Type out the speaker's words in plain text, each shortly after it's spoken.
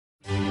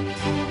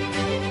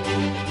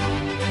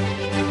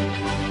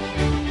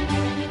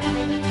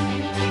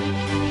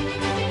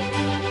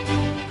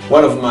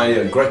One of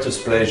my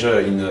greatest pleasure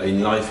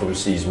in life,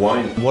 obviously, is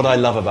wine. What I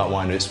love about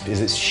wine is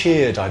its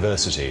sheer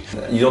diversity.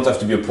 You don't have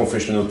to be a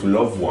professional to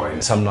love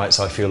wine. Some nights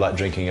I feel like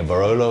drinking a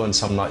Barolo, and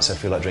some nights I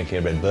feel like drinking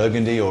a red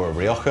Burgundy or a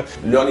Rioja.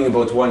 Learning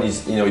about wine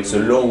is, it's a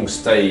long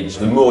stage.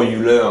 The more you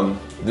learn,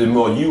 the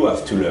more you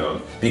have to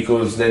learn,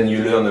 because then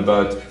you learn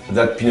about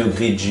that Pinot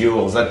Grigio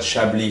or that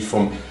Chablis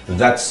from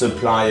that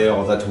supplier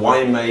or that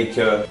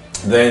winemaker.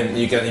 Then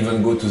you can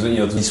even go to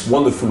this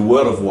wonderful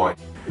world of wine.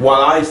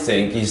 What I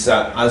think is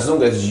that as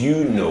long as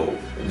you know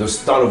the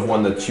style of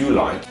wine that you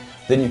like,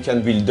 then you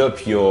can build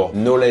up your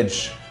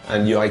knowledge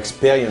and your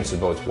experience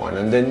about wine,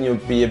 and then you'll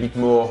be a bit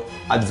more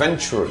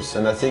adventurous.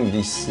 And I think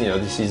this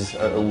is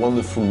a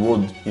wonderful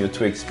road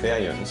to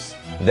experience.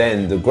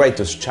 Then the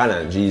greatest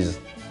challenge is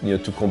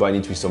to combine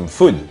it with some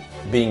food.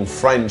 Being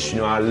French,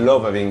 I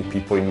love having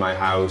people in my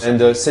house,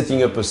 and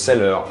setting up a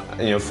cellar,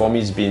 for me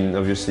has been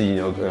obviously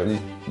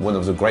one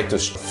of the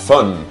greatest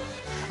fun.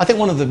 I think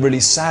one of the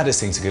really saddest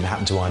things that could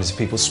happen to wine is if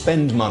people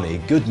spend money,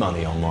 good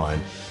money on wine,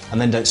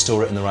 and then don't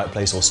store it in the right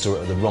place or store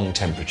it at the wrong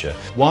temperature.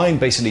 Wine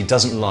basically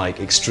doesn't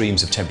like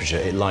extremes of temperature,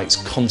 it likes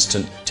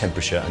constant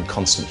temperature and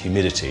constant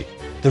humidity.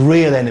 The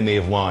real enemy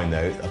of wine,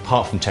 though,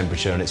 apart from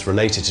temperature, and it's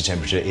related to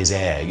temperature, is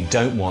air. You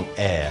don't want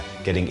air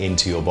getting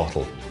into your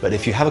bottle. But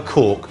if you have a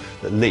cork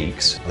that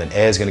leaks, then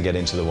air is going to get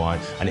into the wine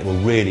and it will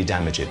really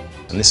damage it.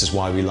 And this is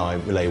why we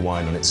lay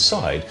wine on its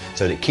side,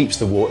 so that it keeps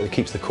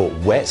the cork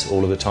wet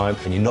all of the time,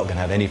 and you're not going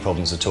to have any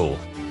problems at all.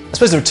 I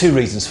suppose there are two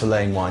reasons for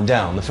laying wine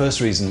down. The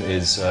first reason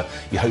is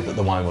you hope that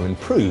the wine will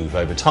improve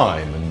over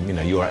time,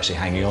 and you're actually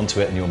hanging on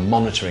to it and you're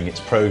monitoring its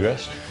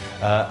progress.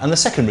 And the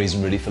second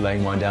reason really for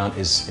laying wine down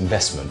is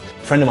investment.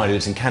 A friend of mine who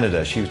lives in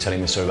Canada, she was telling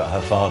me a story about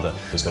her father,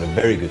 who's got a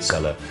very good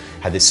cellar,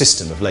 had this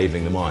system of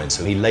labelling the wine.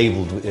 So he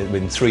labelled it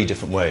in 3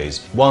 different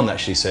ways. One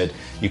actually said,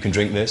 you can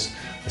drink this.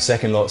 The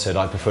second lot said,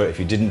 I prefer it if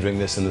you didn't drink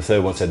this. And the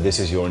third one said, this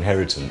is your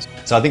inheritance.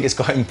 So I think it's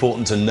quite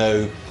important to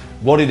know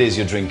what it is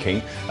you're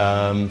drinking,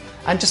 and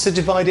just to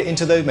divide it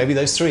into maybe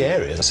those 3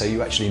 areas, so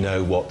you actually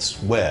know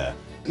what's where.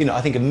 I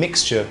think a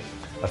mixture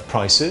of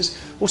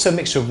prices, also a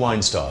mixture of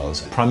wine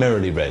styles,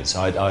 primarily reds.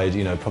 I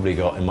probably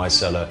got in my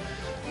cellar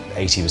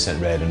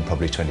 80% red and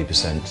probably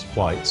 20%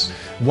 whites.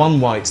 One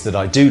white that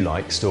I do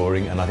like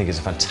storing, and I think is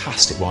a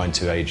fantastic wine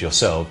to age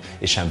yourself,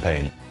 is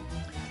champagne.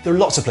 There are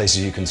lots of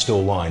places you can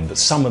store wine, but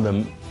some of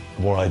them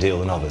are more ideal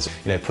than others.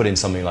 Put in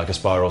something like a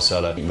spiral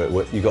cellar,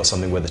 you've got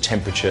something where the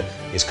temperature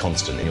is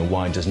constant and your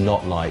wine does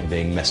not like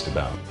being messed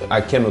about.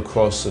 I came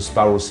across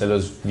spiral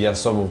cellars via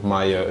some of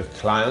my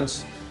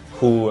clients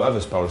who have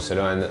a spiral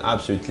cellar and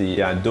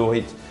absolutely adore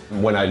it.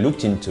 When I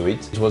looked into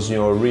it, it was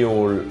a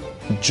real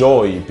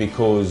joy,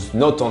 because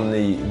not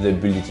only they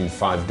build it in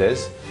 5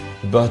 days,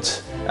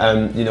 but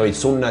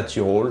it's all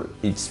natural,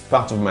 it's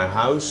part of my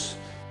house.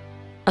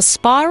 A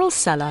spiral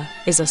cellar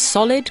is a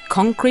solid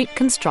concrete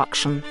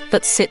construction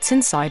that sits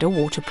inside a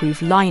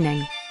waterproof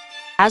lining.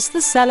 As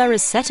the cellar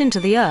is set into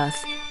the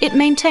earth, it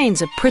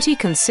maintains a pretty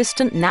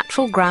consistent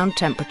natural ground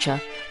temperature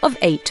of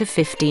 8 to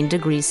 15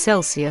 degrees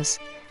Celsius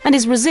and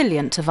is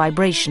resilient to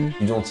vibration.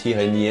 You don't hear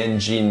any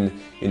engine,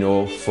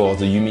 for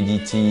the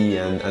humidity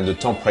and the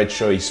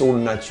temperature. It's all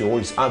natural,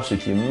 it's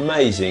absolutely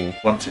amazing.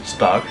 Once it's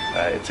dug,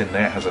 it's in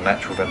there, it has a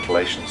natural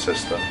ventilation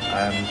system,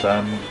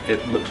 and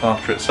it looks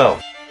after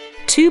itself.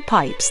 2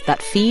 pipes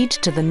that feed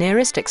to the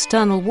nearest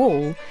external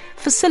wall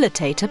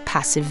facilitate a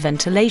passive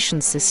ventilation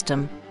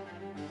system.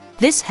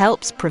 This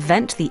helps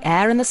prevent the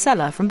air in the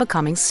cellar from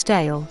becoming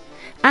stale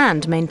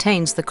and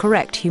maintains the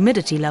correct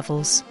humidity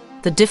levels.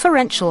 The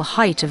differential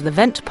height of the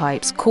vent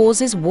pipes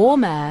causes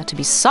warm air to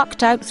be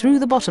sucked out through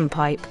the bottom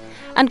pipe,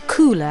 and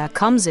cool air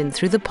comes in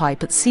through the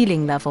pipe at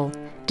ceiling level,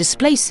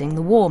 displacing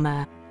the warm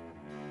air.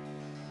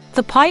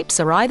 The pipes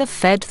are either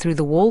fed through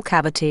the wall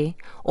cavity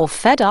or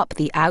fed up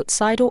the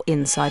outside or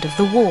inside of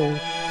the wall,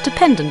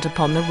 dependent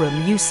upon the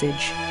room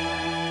usage.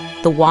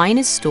 The wine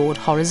is stored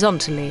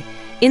horizontally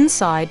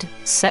inside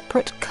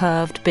separate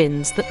curved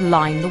bins that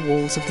line the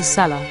walls of the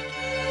cellar.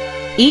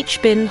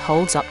 Each bin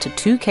holds up to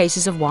 2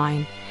 cases of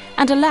wine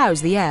and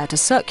allows the air to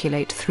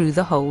circulate through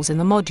the holes in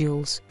the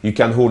modules. You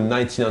can hold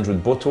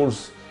 1900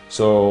 bottles,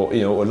 so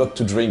a lot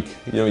to drink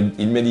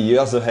in many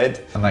years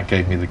ahead. And that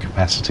gave me the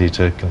capacity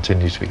to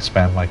continue to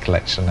expand my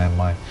collection and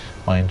my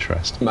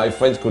interest. My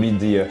friends call it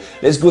the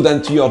let's go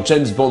down to your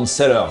James Bond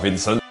cellar,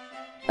 Vincent.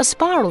 A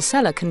spiral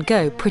cellar can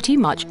go pretty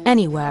much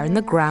anywhere in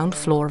the ground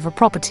floor of a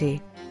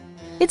property.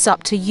 It's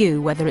up to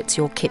you whether it's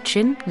your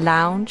kitchen,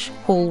 lounge,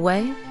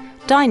 hallway,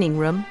 dining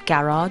room,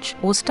 garage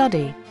or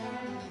study.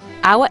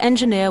 Our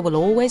engineer will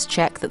always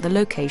check that the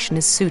location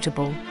is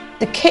suitable.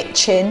 The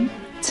kitchen,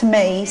 to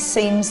me,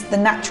 seems the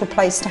natural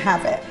place to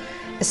have it,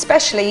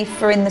 especially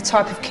for in the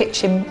type of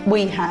kitchen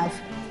we have.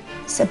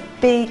 It's a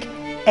big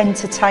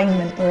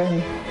entertainment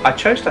room. I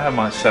chose to have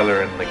my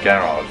cellar in the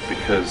garage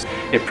because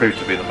it proved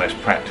to be the most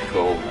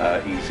practical,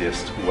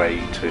 easiest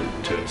way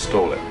to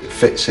install it. It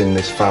fits in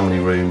this family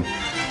room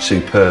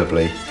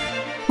superbly.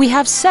 We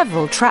have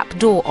several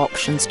trapdoor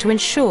options to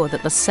ensure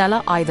that the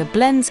cellar either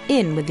blends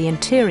in with the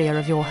interior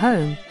of your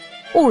home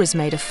or is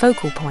made a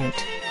focal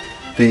point.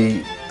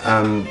 The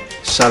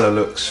cellar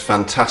looks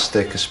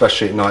fantastic,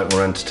 especially at night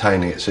we're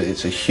entertaining.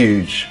 It's a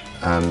huge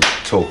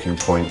talking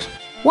point.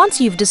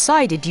 Once you've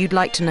decided you'd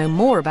like to know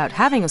more about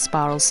having a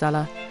spiral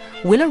cellar,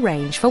 we'll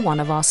arrange for one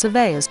of our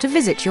surveyors to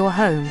visit your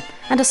home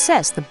and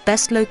assess the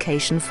best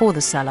location for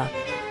the cellar.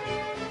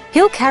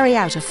 He'll carry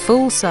out a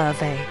full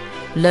survey.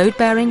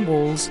 Load-bearing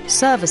walls,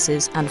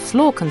 services and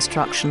floor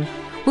construction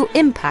will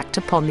impact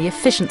upon the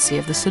efficiency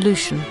of the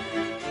solution.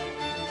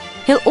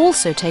 He'll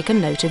also take a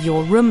note of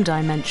your room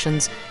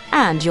dimensions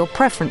and your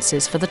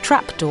preferences for the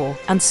trapdoor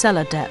and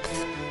cellar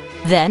depth.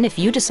 Then, if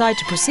you decide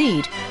to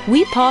proceed,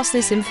 we pass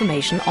this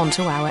information on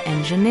to our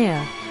engineer,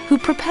 who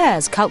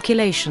prepares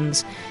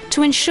calculations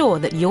to ensure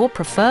that your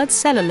preferred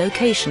cellar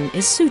location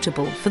is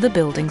suitable for the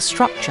building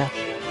structure.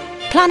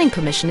 Planning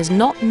permission is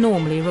not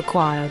normally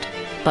required,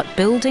 but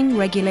building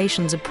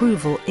regulations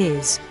approval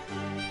is.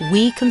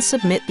 We can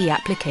submit the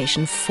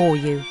application for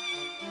you.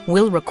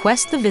 We'll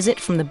request the visit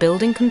from the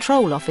Building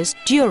Control Office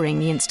during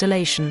the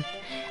installation,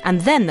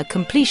 and then the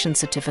completion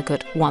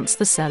certificate once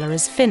the cellar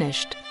is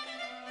finished.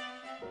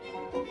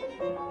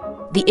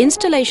 The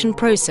installation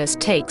process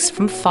takes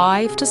from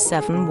 5 to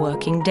 7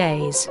 working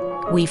days.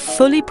 We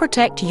fully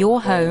protect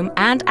your home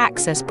and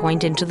access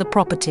point into the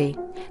property.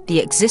 The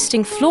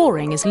existing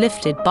flooring is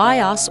lifted by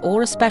us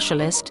or a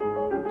specialist,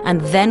 and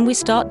then we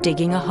start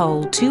digging a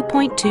hole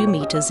 2.2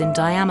 meters in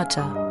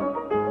diameter.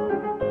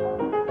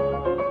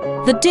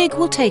 The dig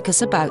will take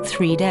us about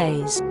 3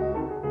 days.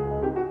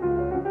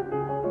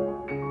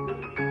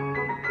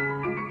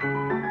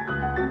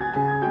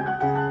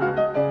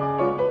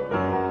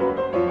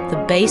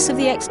 The base of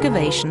the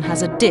excavation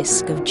has a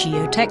disc of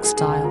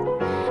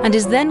geotextile and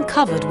is then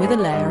covered with a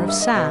layer of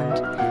sand,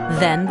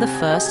 then the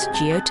first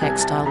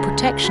geotextile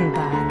protection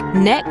bag.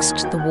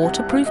 Next, the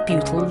waterproof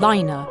butyl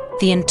liner.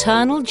 The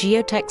internal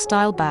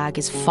geotextile bag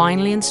is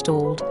finally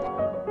installed.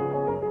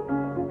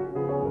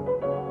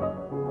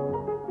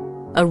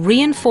 A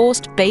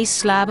reinforced base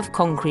slab of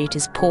concrete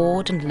is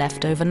poured and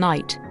left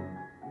overnight.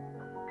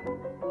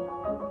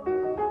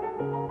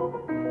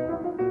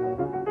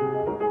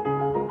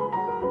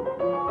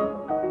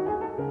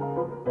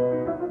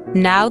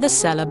 Now the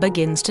cellar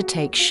begins to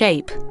take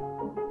shape.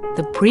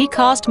 The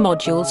precast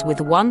modules with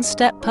 1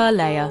 step per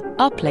layer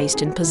are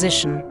placed in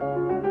position.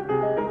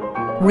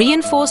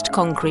 Reinforced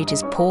concrete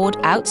is poured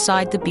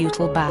outside the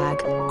butyl bag,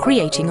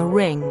 creating a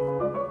ring.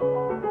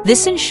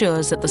 This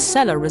ensures that the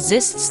cellar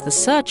resists the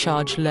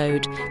surcharge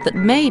load that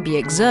may be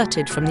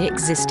exerted from the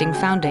existing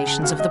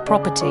foundations of the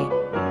property.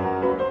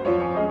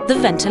 The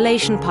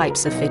ventilation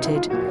pipes are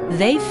fitted.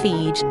 They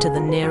feed to the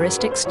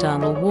nearest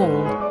external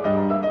wall.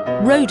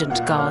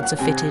 Rodent guards are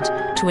fitted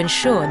to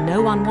ensure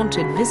no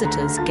unwanted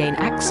visitors gain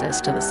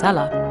access to the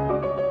cellar.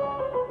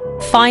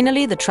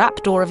 Finally, the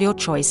trapdoor of your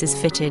choice is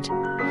fitted.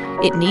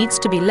 It needs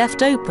to be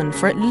left open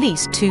for at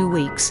least 2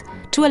 weeks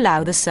to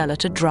allow the cellar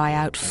to dry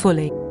out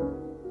fully.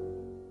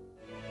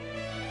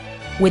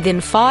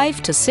 Within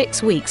 5 to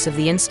 6 weeks of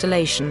the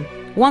installation,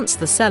 once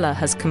the cellar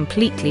has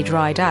completely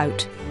dried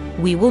out,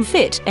 we will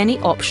fit any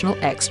optional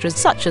extras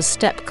such as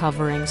step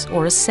coverings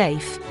or a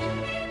safe.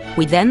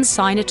 We then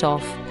sign it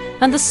off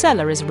and the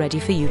cellar is ready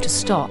for you to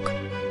stock.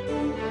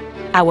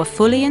 Our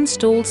fully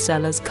installed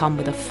cellars come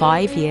with a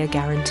 5-year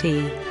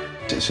guarantee.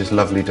 It's just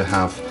lovely to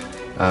have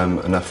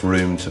enough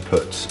room to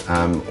put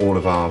all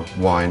of our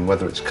wine,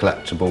 whether it's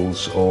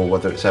collectibles or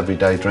whether it's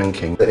everyday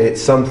drinking.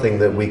 It's something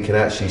that we can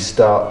actually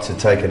start to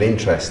take an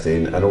interest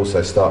in and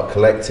also start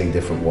collecting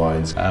different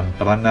wines.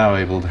 But I'm now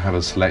able to have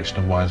a selection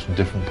of wines from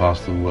different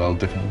parts of the world,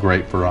 different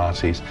grape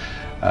varieties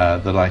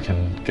that I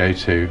can go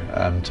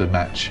to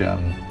match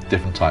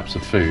different types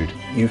of food.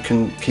 You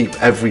can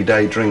keep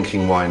everyday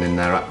drinking wine in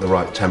there at the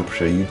right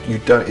temperature. You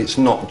don't. It's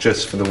not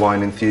just for the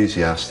wine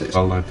enthusiast.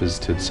 Well, I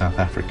visited South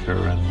Africa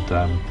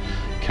and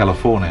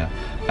California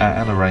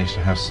and arranged to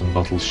have some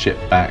bottles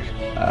shipped back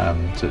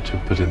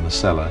to put in the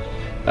cellar,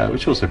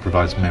 which also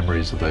provides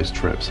memories of those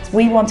trips.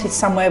 We wanted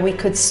somewhere we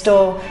could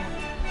store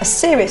a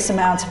serious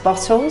amount of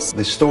bottles.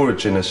 The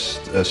storage in a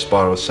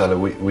spiral cellar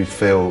we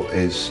feel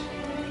is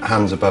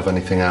hands above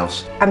anything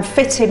else. And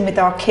fit in with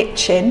our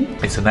kitchen.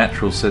 It's a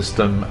natural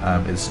system,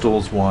 it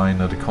stores wine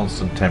at a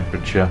constant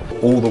temperature.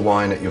 All the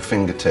wine at your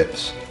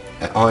fingertips,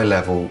 at eye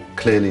level,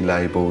 clearly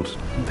labelled.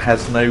 It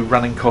has no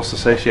running costs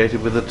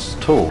associated with it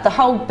at all. The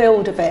whole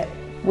build of it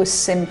was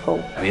simple.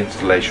 The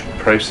installation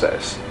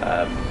process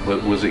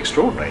was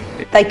extraordinary.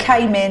 They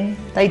came in,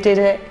 they did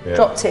it,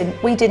 dropped in.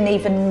 We didn't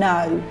even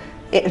know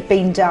it had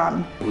been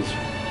done. It was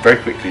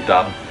very quickly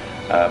done.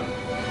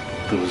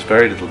 There was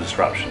very little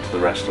disruption to the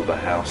rest of the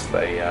house.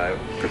 They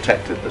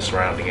protected the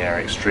surrounding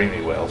area extremely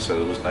well, so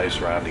there was no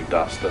surrounding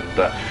dust, and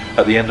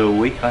at the end of a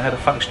week I had a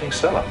functioning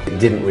cellar. It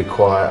didn't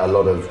require a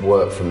lot of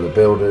work from the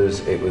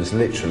builders. It was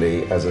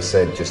literally, as I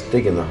said, just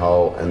digging the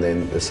hole, and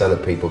then the cellar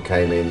people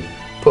came in,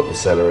 put the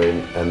cellar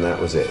in, and that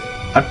was it.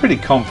 I'm pretty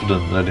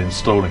confident that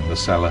installing the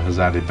cellar has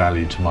added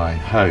value to my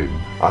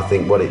home. I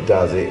think what it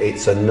does,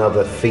 it's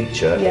another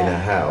feature in a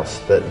house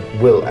that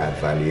will add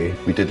value.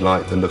 We did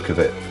like the look of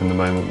it from the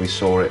moment we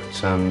saw it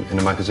in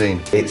a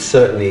magazine. It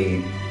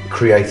certainly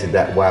created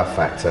that wow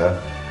factor,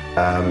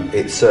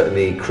 it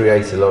certainly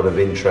creates a lot of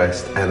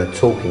interest and a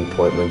talking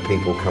point when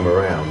people come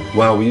around.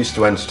 Well, we used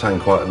to entertain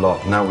quite a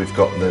lot. Now we've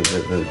got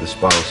the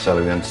Spiral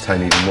Cellar, we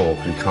entertain even more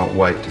because we can't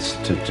wait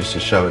just to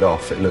show it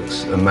off. It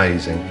looks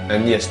amazing.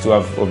 And yes, to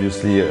have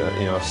obviously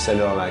a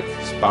cellar like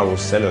Spiral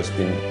Cellar has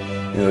been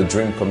a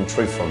dream come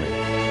true for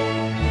me.